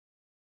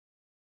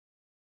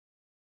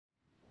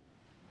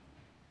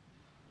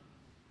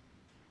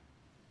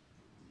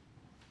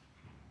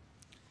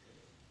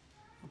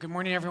Good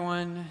morning,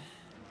 everyone.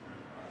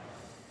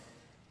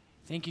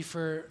 Thank you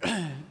for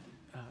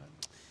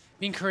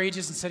being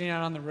courageous and setting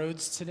out on the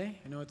roads today.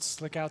 I know it's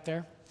slick out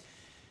there.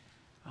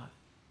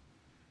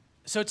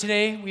 So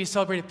today we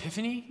celebrate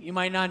Epiphany. You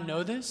might not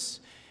know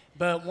this,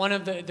 but one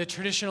of the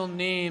traditional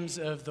names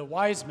of the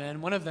wise men,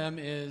 one of them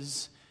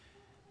is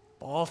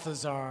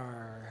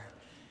Balthazar.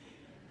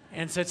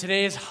 And so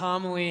today's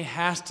homily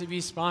has to be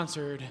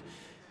sponsored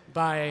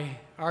by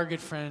our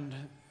good friend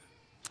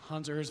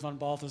Hans Urs von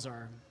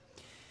Balthasar.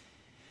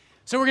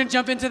 So we're going to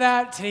jump into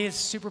that. Today is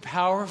super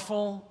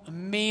powerful,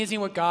 amazing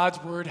what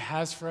God's Word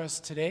has for us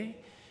today.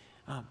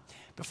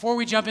 Before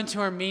we jump into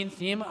our main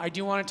theme, I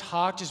do want to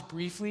talk just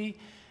briefly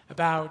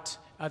about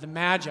the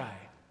Magi.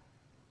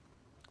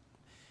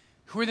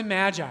 Who are the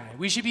Magi?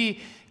 We should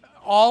be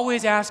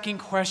always asking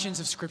questions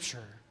of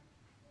Scripture.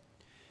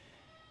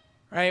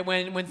 Right?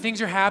 When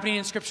things are happening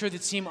in Scripture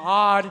that seem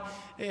odd,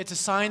 it's a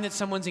sign that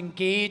someone's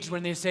engaged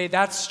when they say,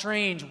 that's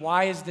strange,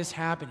 why is this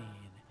happening?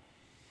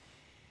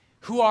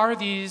 Who are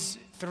these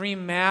three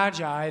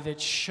magi that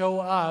show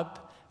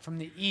up from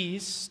the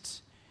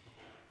east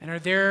and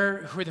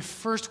who are the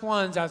first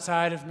ones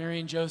outside of Mary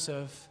and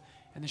Joseph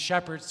and the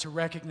shepherds to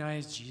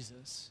recognize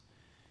Jesus?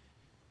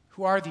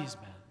 Who are these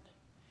men?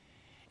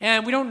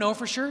 And we don't know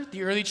for sure.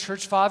 The early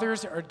church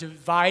fathers are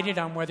divided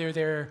on whether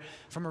they're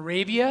from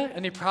Arabia,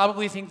 and they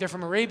probably think they're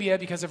from Arabia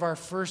because of our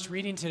first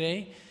reading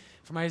today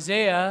from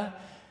Isaiah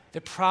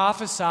that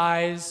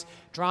prophesies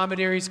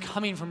dromedaries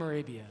coming from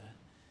Arabia.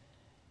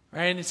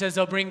 Right? And it says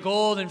they'll bring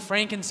gold and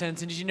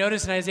frankincense. And did you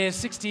notice in Isaiah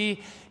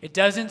 60, it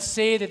doesn't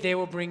say that they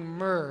will bring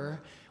myrrh,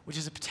 which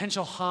is a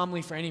potential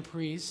homily for any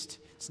priest.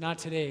 It's not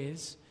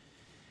today's.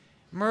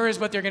 Myrrh is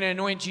what they're going to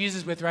anoint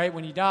Jesus with, right,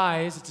 when he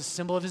dies. It's a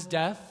symbol of his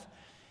death.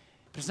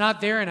 But it's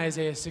not there in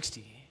Isaiah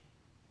 60.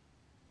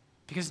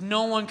 Because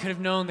no one could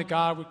have known that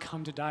God would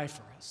come to die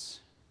for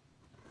us.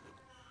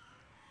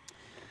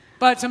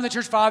 But some of the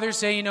church fathers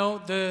say,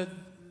 the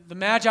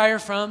Magi are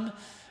from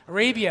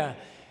Arabia.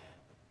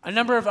 A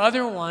number of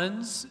other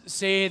ones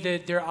say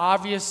that they're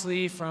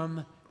obviously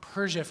from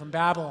Persia, from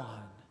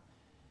Babylon.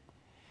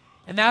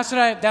 And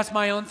that's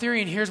my own theory,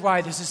 and here's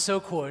why this is so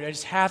cool. I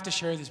just have to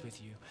share this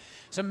with you.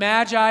 So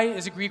magi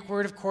is a Greek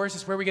word, of course.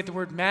 It's where we get the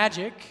word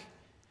magic.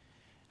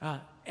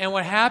 And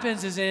what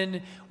happens is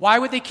why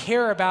would they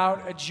care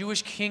about a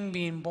Jewish king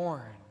being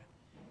born?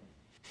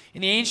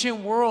 In the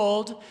ancient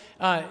world,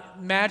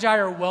 magi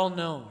are well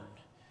known.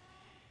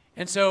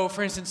 And so,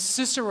 for instance,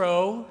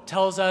 Cicero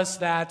tells us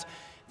that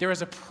there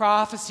was a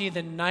prophecy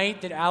the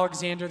night that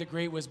Alexander the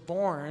Great was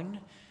born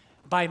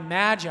by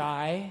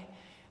magi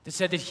that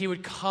said that he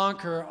would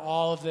conquer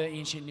all of the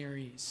ancient Near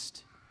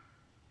East.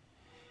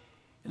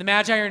 And the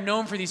magi are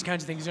known for these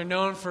kinds of things. They're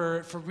known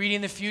for reading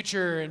the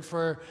future and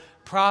for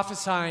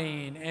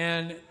prophesying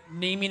and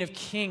naming of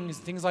kings,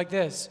 things like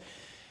this.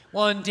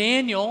 Well, in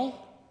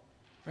Daniel,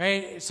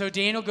 right, so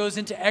Daniel goes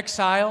into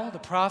exile, the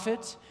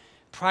prophet,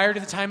 prior to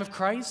the time of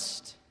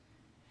Christ.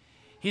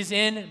 He's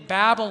in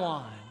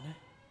Babylon.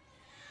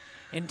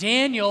 And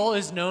Daniel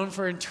is known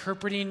for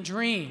interpreting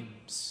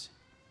dreams.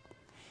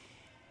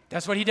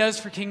 That's what he does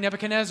for King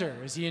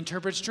Nebuchadnezzar, is he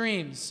interprets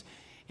dreams.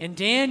 And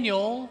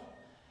Daniel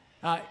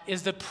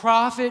is the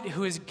prophet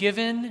who is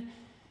given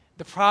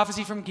the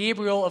prophecy from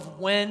Gabriel of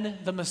when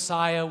the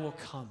Messiah will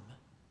come.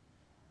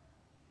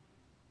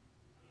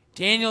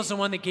 Daniel's the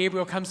one that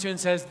Gabriel comes to and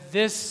says,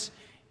 this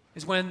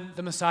is when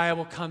the Messiah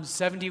will come,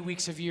 70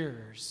 weeks of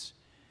years.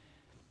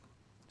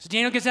 So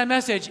Daniel gets that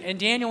message, and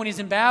Daniel, when he's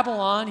in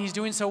Babylon, he's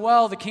doing so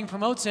well, the king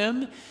promotes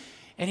him,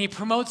 and he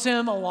promotes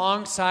him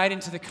alongside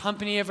into the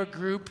company of a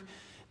group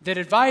that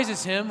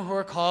advises him, who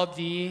are called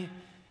the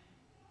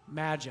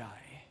Magi.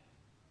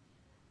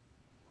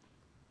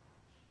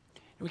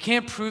 We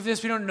can't prove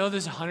this, we don't know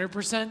this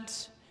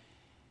 100%,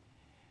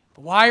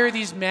 but why are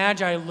these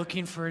Magi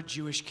looking for a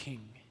Jewish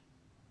king?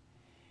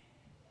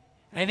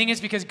 And I think it's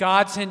because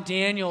God sent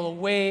Daniel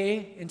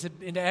away into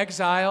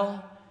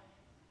exile,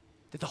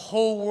 that the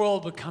whole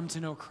world would come to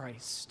know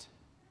Christ.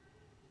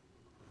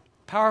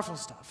 Powerful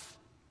stuff.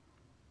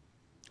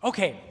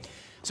 Okay,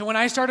 so when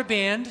I start a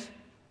band,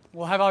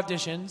 we'll have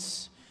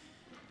auditions.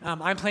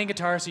 I'm playing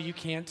guitar, so you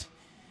can't.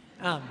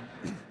 And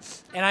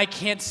I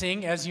can't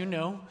sing, as you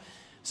know,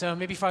 so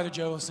maybe Father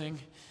Joe will sing.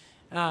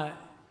 But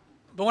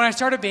when I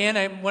start a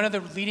band, one of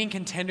the leading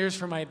contenders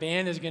for my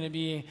band is going to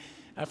be,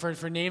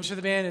 for names for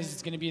the band,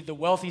 is going to be the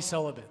Wealthy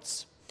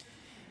Celibates.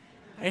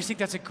 I just think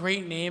that's a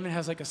great name and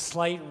has like a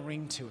slight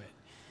ring to it.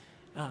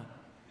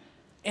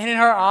 And in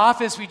our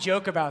office, we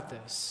joke about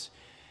this,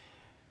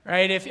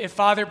 right? If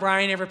Father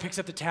Brian ever picks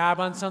up the tab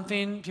on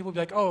something, people will be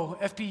like, oh,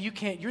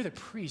 FB, you're the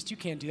priest, you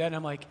can't do that. And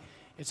I'm like,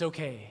 it's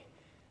okay.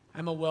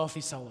 I'm a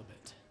wealthy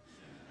celibate.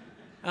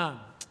 I'm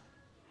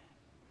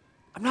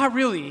not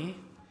really,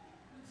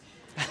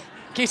 in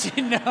case you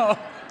didn't know,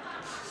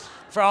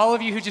 for all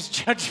of you who just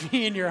judge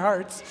me in your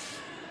hearts.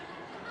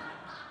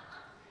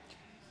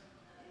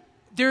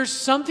 There's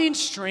something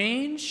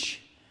strange.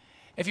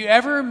 If you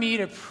ever meet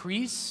a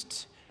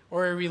priest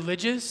or a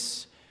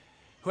religious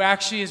who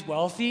actually is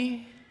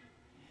wealthy,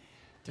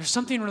 there's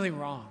something really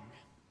wrong.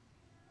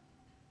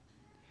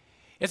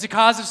 It's a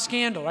cause of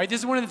scandal, right? This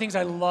is one of the things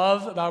I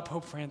love about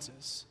Pope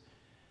Francis.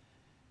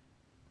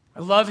 I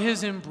love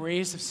his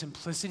embrace of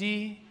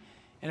simplicity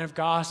and of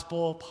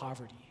gospel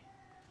poverty.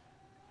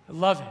 I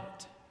love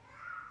it.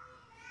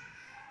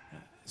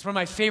 It's one of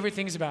my favorite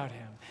things about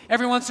him.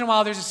 Every once in a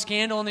while, there's a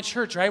scandal in the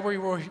church, right, where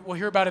we'll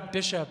hear about a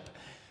bishop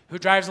who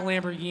drives a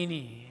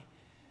Lamborghini,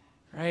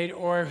 right,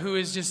 or who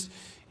is just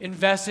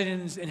invested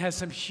in and has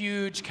some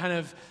huge kind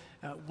of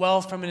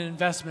wealth from an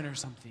investment or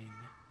something.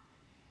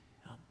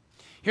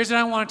 Here's what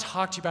I want to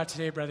talk to you about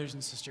today, brothers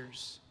and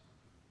sisters.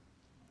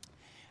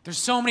 There's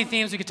so many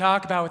themes we could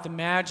talk about with the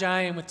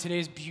Magi and with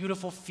today's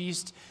beautiful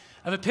feast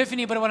of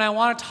Epiphany, but what I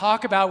want to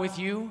talk about with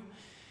you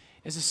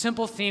is a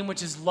simple theme,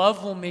 which is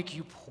love will make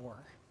you poor.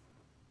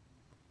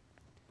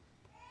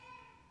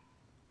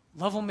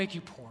 Love will make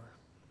you poor.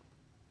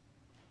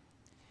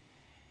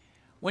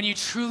 When you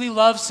truly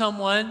love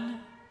someone,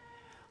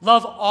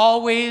 love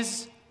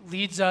always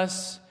leads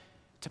us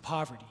to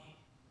poverty.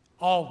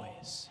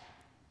 Always.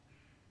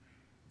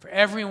 For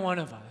every one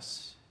of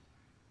us.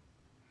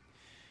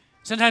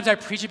 Sometimes I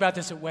preach about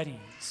this at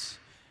weddings.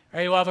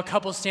 Right? We'll have a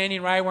couple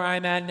standing right where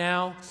I'm at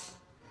now,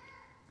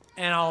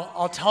 and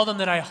I'll tell them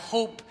that I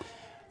hope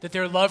that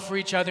their love for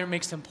each other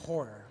makes them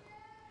poorer.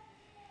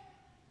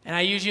 And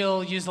I usually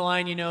will use the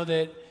line,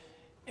 that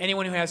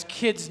anyone who has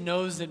kids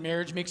knows that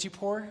marriage makes you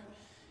poor.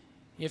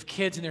 You have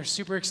kids and they're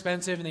super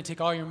expensive and they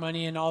take all your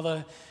money, and all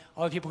the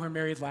people who are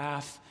married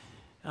laugh.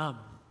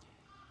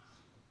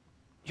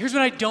 Here's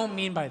what I don't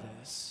mean by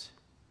this.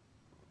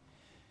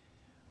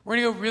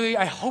 We're going to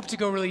I hope to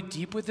go really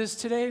deep with this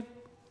today. I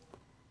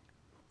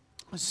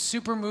was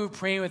super moved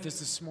praying with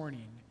this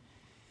morning.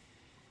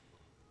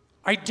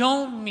 I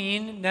don't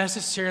mean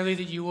necessarily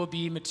that you will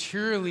be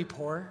materially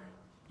poor.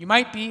 You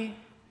might be.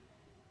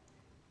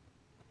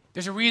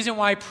 There's a reason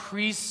why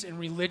priests and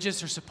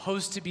religious are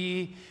supposed to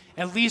be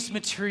at least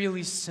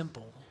materially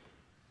simple.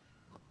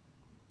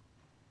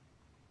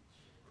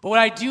 But what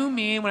I do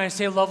mean when I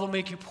say love will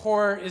make you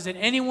poor is that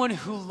anyone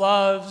who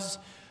loves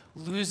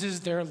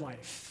loses their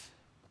life.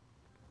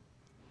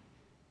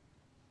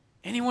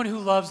 Anyone who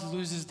loves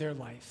loses their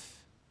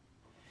life.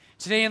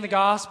 Today in the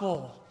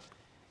gospel,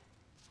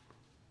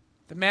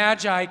 the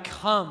Magi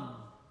come.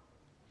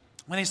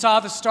 When they saw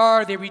the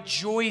star, they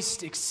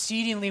rejoiced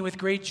exceedingly with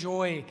great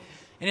joy.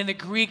 And in the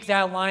Greek,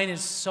 that line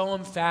is so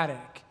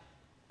emphatic.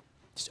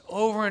 Just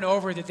over and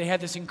over that they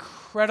had this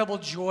incredible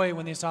joy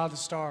when they saw the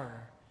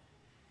star.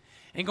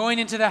 And going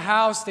into the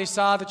house, they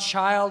saw the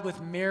child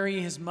with Mary,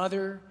 his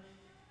mother,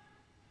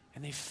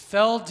 and they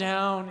fell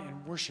down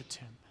and worshiped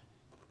him.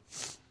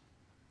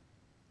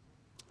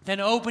 Then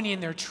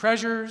opening their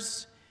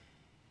treasures,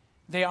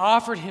 they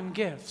offered him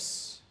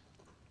gifts,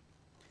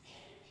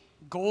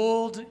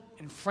 gold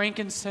and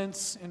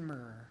frankincense and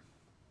myrrh.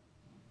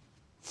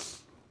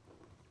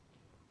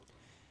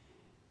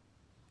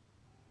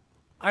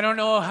 I don't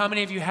know how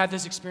many of you had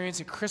this experience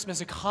at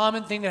Christmas. A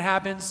common thing that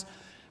happens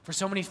for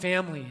so many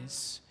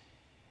families,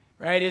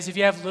 right, is if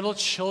you have little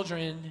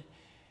children,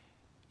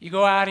 you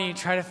go out and you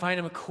try to find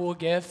them a cool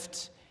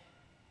gift,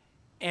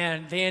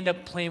 and they end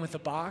up playing with the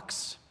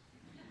box,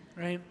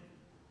 right?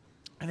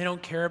 And they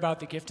don't care about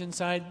the gift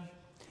inside.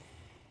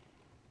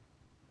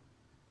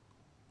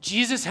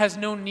 Jesus has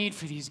no need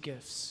for these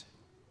gifts.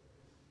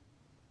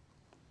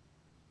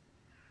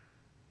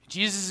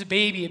 Jesus is a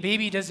baby. A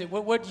baby does it.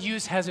 What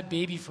use has a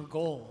baby for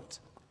gold?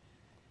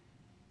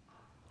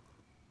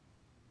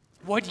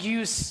 What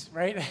use,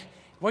 right?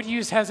 What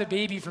use has a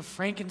baby for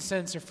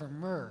frankincense or for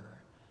myrrh?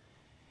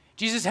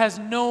 Jesus has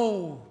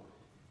no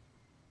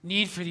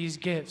need for these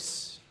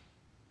gifts.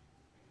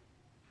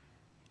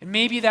 And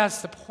maybe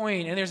that's the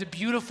point. And there's a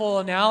beautiful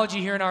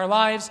analogy here in our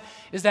lives,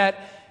 is that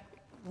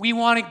we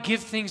want to give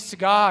things to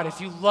God.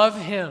 If you love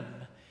him,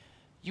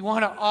 you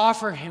want to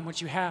offer him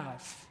what you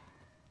have.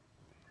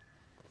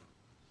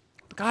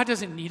 But God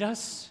doesn't need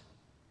us.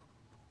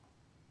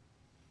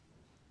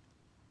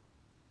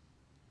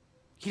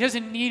 He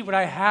doesn't need what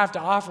I have to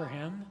offer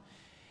him.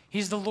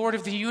 He's the Lord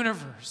of the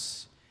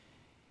universe.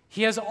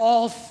 He has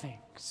all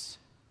things.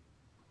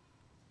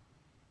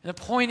 And the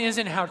point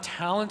isn't how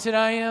talented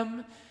I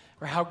am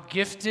or how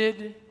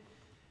gifted,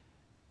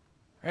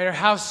 right, or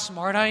how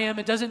smart I am.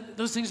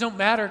 Those things don't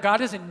matter. God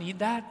doesn't need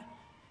that.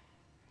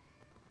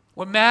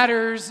 What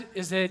matters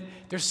is that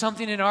there's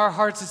something in our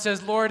hearts that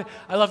says, Lord,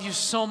 I love you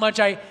so much,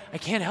 I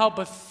can't help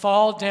but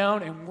fall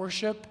down and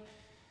worship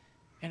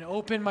and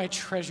open my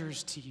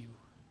treasures to you.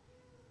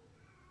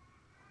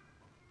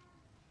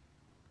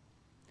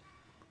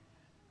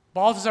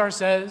 Balthasar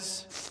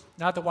says,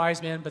 not the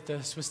wise man, but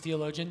the Swiss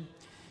theologian,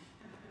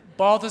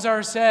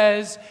 Balthasar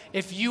says,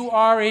 if you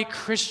are a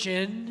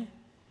Christian,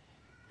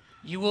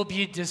 you will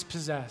be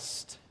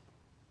dispossessed.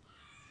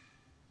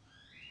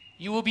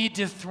 You will be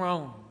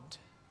dethroned.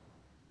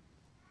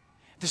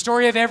 The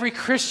story of every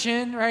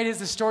Christian, right, is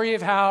the story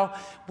of how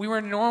we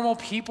were normal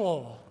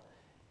people.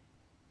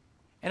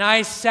 And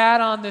I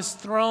sat on this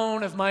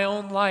throne of my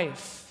own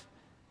life.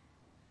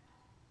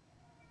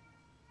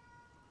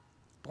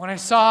 When I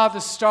saw the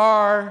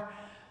star,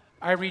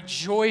 I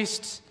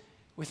rejoiced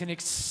with an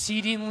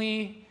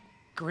exceedingly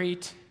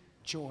great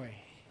joy.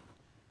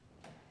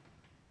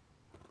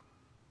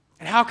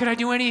 And how could I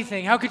do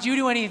anything? How could you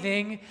do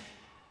anything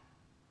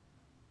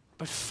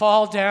but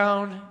fall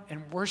down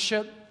and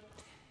worship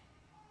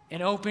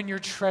and open your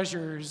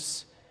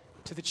treasures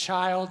to the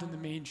child in the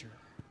manger?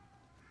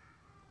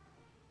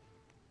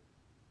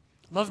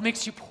 Love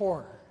makes you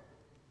poor.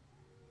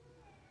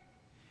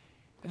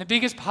 And the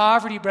biggest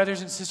poverty, brothers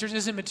and sisters,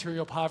 isn't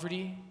material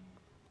poverty.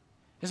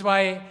 This is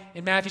why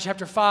in Matthew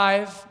chapter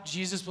 5,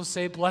 Jesus will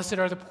say, "Blessed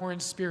are the poor in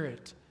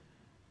spirit."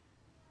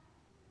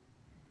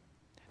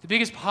 The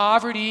biggest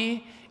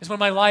poverty is when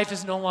my life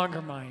is no longer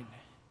mine.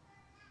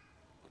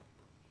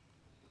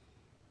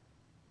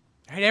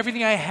 Right?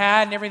 Everything I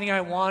had and everything I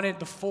wanted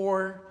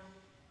before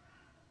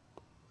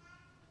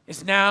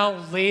is now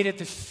laid at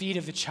the feet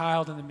of the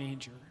child in the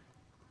manger.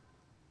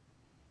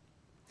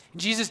 And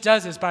Jesus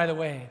does this, by the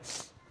way.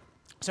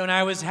 So when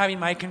I was having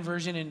my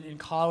conversion in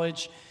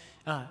college,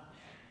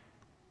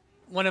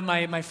 one of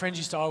my friends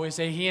used to always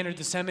say he entered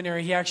the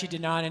seminary. He actually did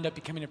not end up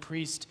becoming a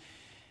priest.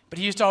 But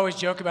he used to always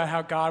joke about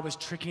how God was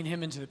tricking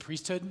him into the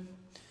priesthood.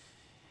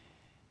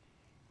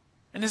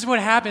 And this is what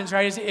happens,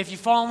 right? Is if you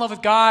fall in love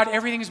with God,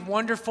 everything's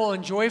wonderful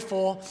and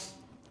joyful,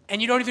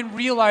 and you don't even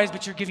realize,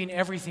 but you're giving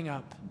everything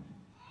up.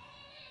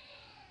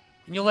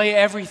 And you lay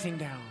everything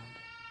down.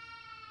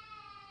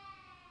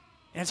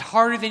 And it's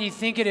harder than you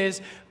think it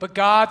is, but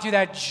God, through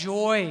that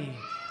joy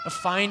of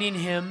finding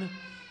Him,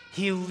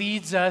 He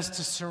leads us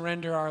to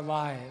surrender our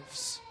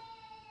lives.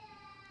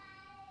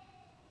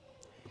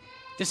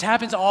 This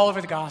happens all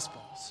over the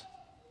Gospels,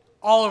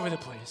 all over the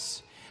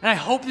place. And I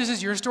hope this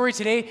is your story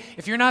today.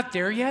 If you're not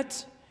there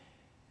yet,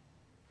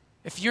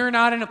 if you're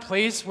not in a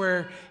place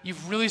where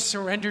you've really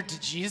surrendered to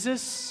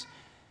Jesus,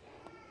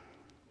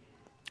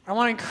 I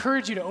want to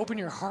encourage you to open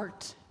your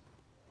heart.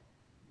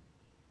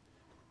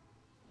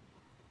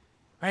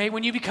 Right?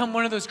 When you become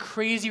one of those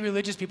crazy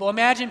religious people,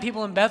 imagine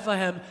people in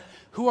Bethlehem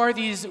who are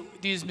these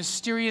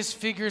mysterious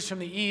figures from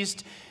the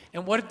East,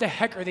 and what the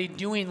heck are they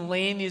doing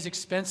laying these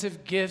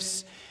expensive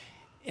gifts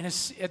in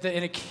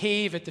a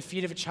cave at the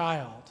feet of a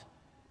child?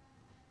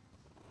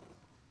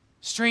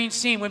 Strange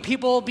scene. When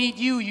people meet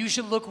you, you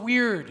should look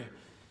weird.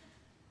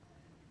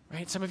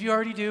 Right? Some of you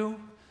already do.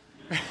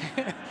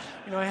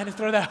 I had to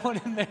throw that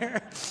one in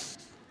there.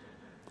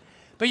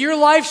 But your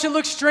life should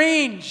look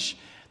strange.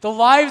 The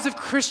lives of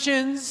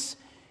Christians,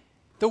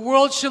 the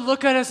world should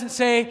look at us and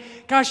say,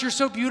 gosh, you're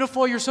so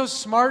beautiful, you're so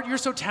smart, you're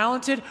so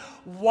talented.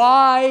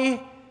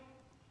 Why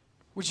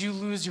would you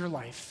lose your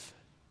life?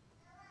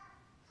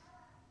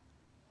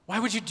 Why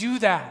would you do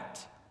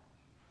that?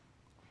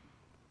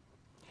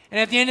 And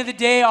at the end of the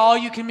day, all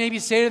you can maybe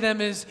say to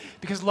them is,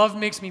 because love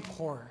makes me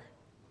poor.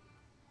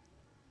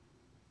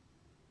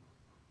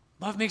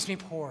 Love makes me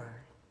poor.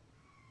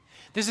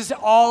 This is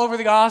all over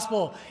the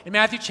gospel. In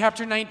Matthew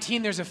chapter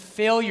 19, there's a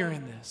failure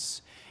in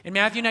this. In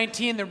Matthew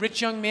 19, the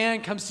rich young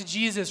man comes to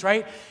Jesus,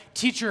 right?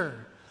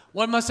 Teacher,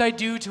 what must I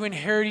do to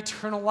inherit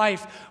eternal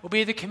life?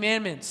 Obey the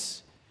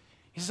commandments.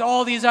 He says,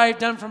 all these I have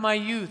done from my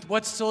youth.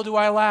 What still do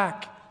I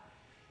lack?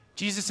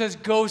 Jesus says,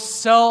 go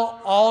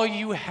sell all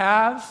you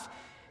have,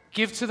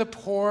 give to the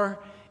poor,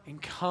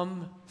 and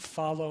come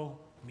follow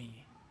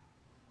me.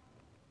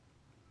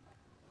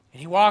 And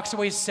he walks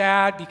away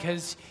sad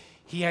because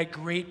he had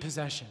great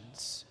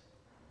possessions.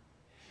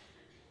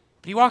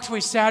 But he walks away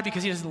sad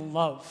because he doesn't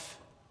love.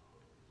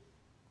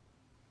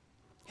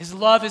 His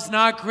love is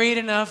not great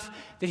enough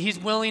that he's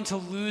willing to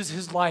lose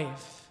his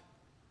life.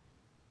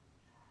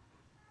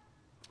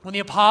 When the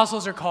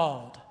apostles are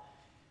called,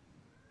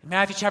 in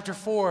Matthew chapter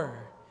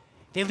 4,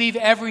 they leave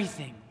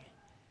everything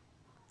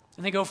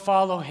and they go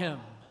follow him.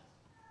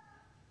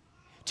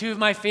 Two of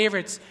my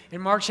favorites,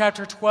 in Mark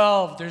chapter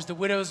 12, there's the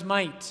widow's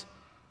mite.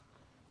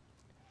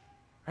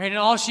 Right, and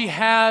all she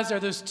has are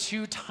those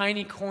 2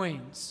 tiny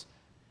coins.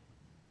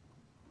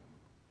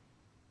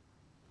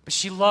 But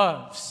she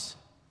loves.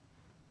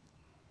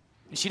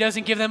 And she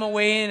doesn't give them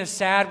away in a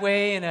sad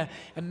way, in a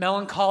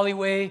melancholy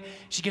way.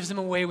 She gives them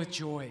away with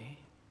joy.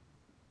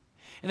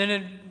 And then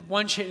in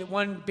one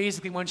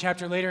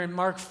chapter later, in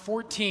Mark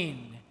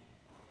 14,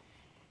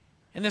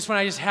 and this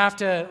one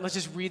let's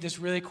just read this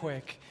really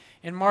quick.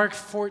 In Mark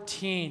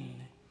 14,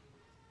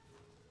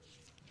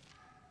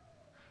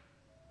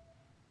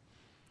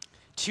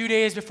 2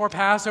 days before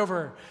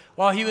Passover,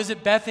 while he was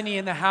at Bethany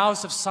in the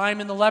house of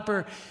Simon the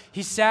leper,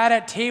 he sat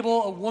at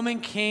table. A woman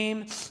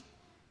came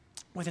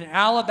with an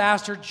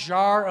alabaster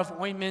jar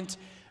of ointment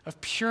of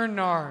pure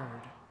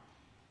nard,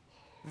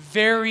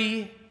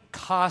 very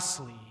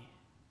costly.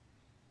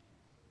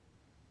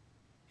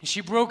 And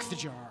she broke the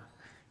jar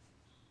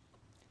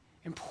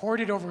and poured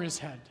it over his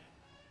head.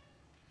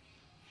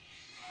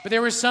 But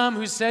there were some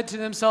who said to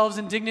themselves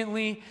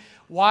indignantly,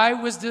 why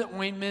was the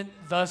ointment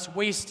thus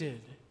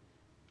wasted?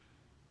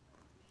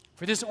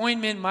 For this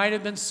ointment might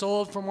have been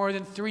sold for more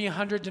than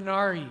 300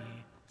 denarii.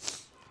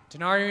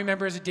 Denarii,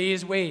 remember, is a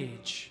day's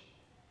wage.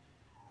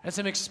 That's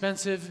some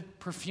expensive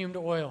perfumed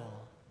oil.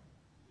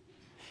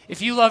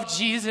 If you love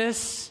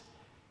Jesus,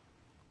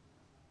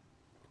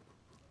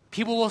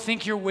 People will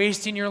think you're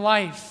wasting your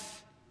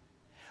life.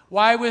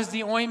 Why was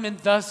the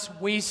ointment thus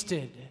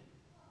wasted?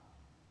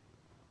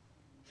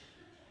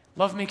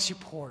 Love makes you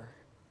poor.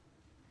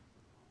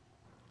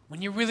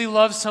 When you really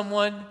love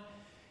someone,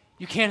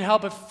 you can't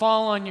help but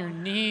fall on your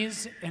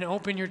knees and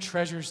open your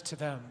treasures to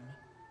them.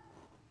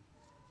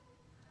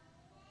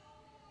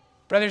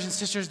 Brothers and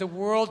sisters, the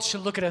world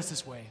should look at us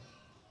this way.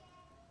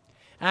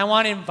 And I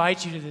want to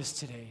invite you to this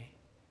today.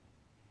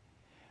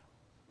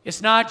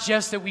 It's not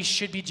just that we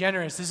should be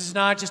generous. This is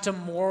not just a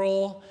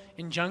moral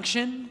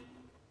injunction.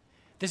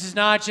 This is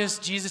not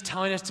just Jesus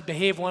telling us to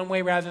behave one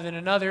way rather than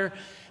another.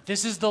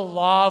 This is the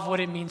law of what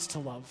it means to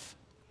love.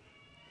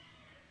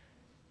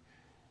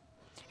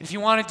 If you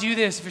want to do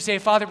this, if you say,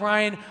 Father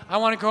Brian, I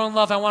want to grow in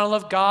love. I want to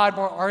love God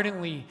more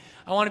ardently.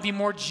 I want to be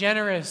more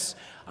generous.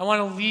 I want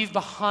to leave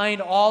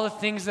behind all the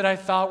things that I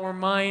thought were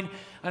mine,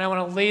 and I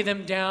want to lay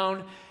them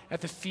down at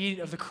the feet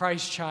of the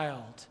Christ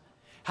child.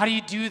 How do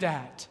you do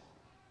that?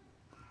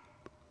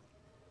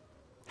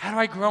 How do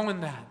I grow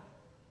in that?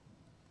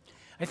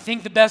 I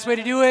think the best way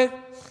to do it,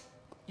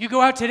 you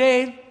go out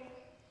today.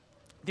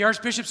 The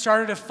Archbishop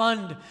started a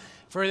fund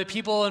for the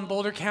people in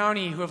Boulder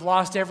County who have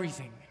lost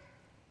everything.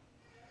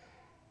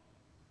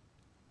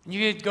 And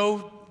you could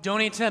go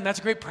donate to them. That's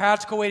a great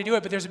practical way to do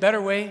it, but there's a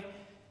better way.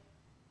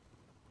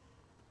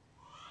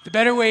 The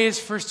better way is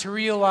first to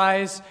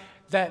realize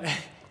that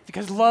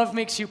because love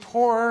makes you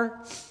poor,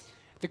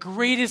 the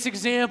greatest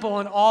example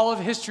in all of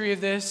history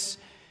of this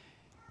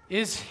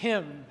is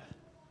Him.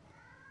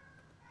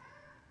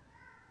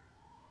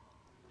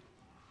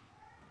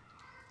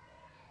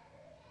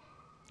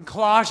 In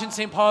Colossians,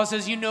 St. Paul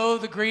says, you know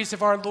the grace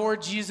of our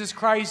Lord Jesus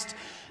Christ,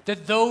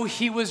 that though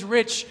He was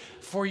rich,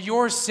 for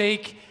your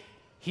sake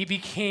He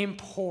became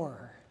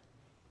poor.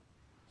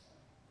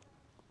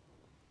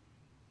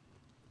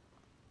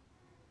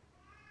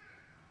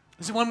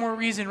 This is one more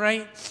reason,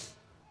 right?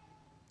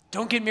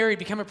 Don't get married,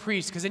 become a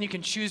priest, because then you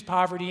can choose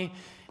poverty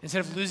instead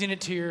of losing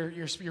it to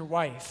your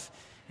wife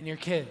and your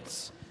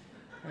kids,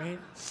 right?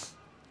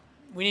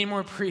 We need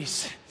more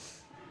priests.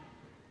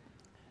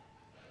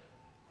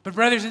 But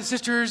brothers and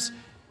sisters,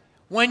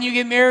 when you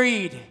get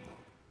married,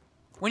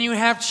 when you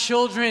have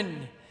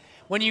children,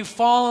 when you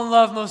fall in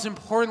love, most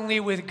importantly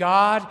with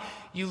God,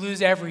 you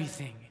lose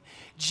everything.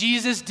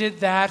 Jesus did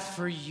that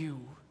for you.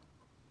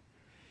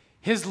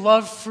 His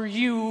love for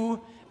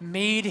you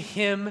made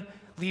Him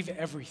leave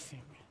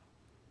everything.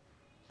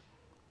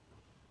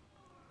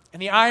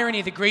 And the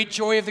irony, the great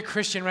joy of the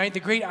Christian, right? The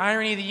great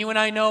irony that you and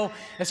I know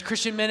as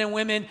Christian men and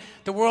women,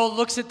 the world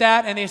looks at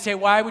that and they say,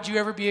 why would you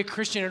ever be a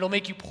Christian? It'll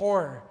make you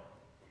poor.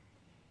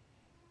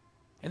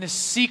 And the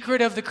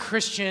secret of the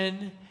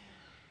Christian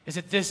is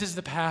that this is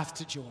the path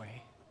to joy.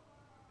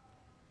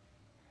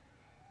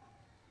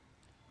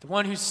 The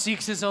one who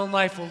seeks his own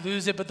life will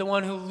lose it, but the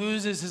one who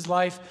loses his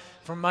life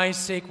for my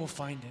sake will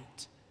find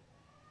it.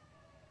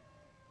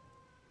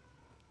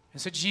 And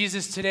so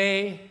Jesus,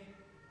 today,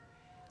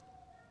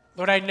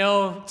 Lord, I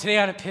know today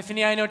on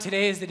Epiphany, I know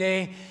today is the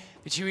day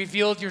that you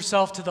revealed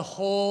yourself to the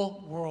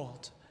whole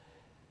world.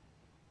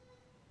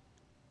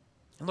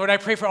 And Lord, I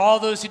pray for all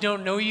those who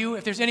don't know you.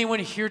 If there's anyone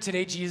here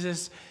today,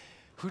 Jesus,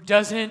 who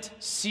doesn't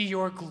see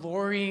your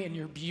glory and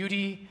your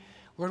beauty,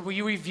 Lord, will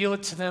you reveal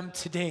it to them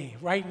today,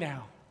 right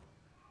now?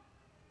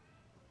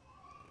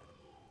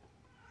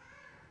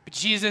 But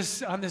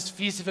Jesus, on this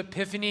Feast of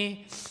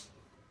Epiphany,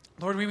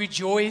 Lord, we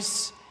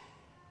rejoice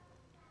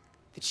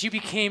that you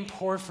became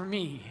poor for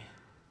me.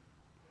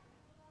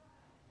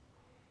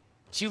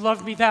 That you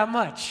loved me that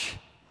much.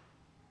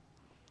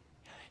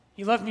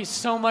 You loved me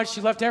so much,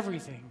 you left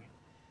everything.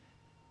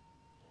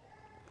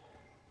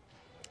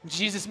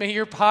 Jesus, may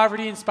your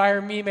poverty inspire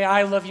me. May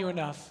I love you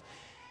enough.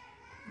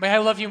 May I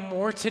love you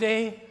more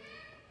today.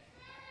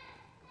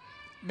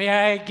 May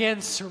I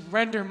again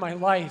surrender my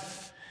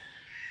life.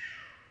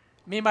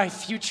 May my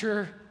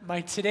future,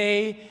 my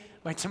today,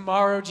 my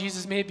tomorrow,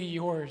 Jesus, may it be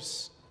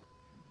yours.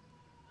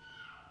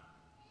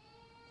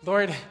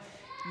 Lord,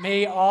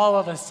 may all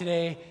of us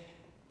today,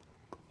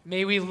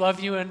 may we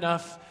love you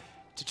enough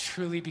to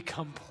truly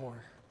become poor.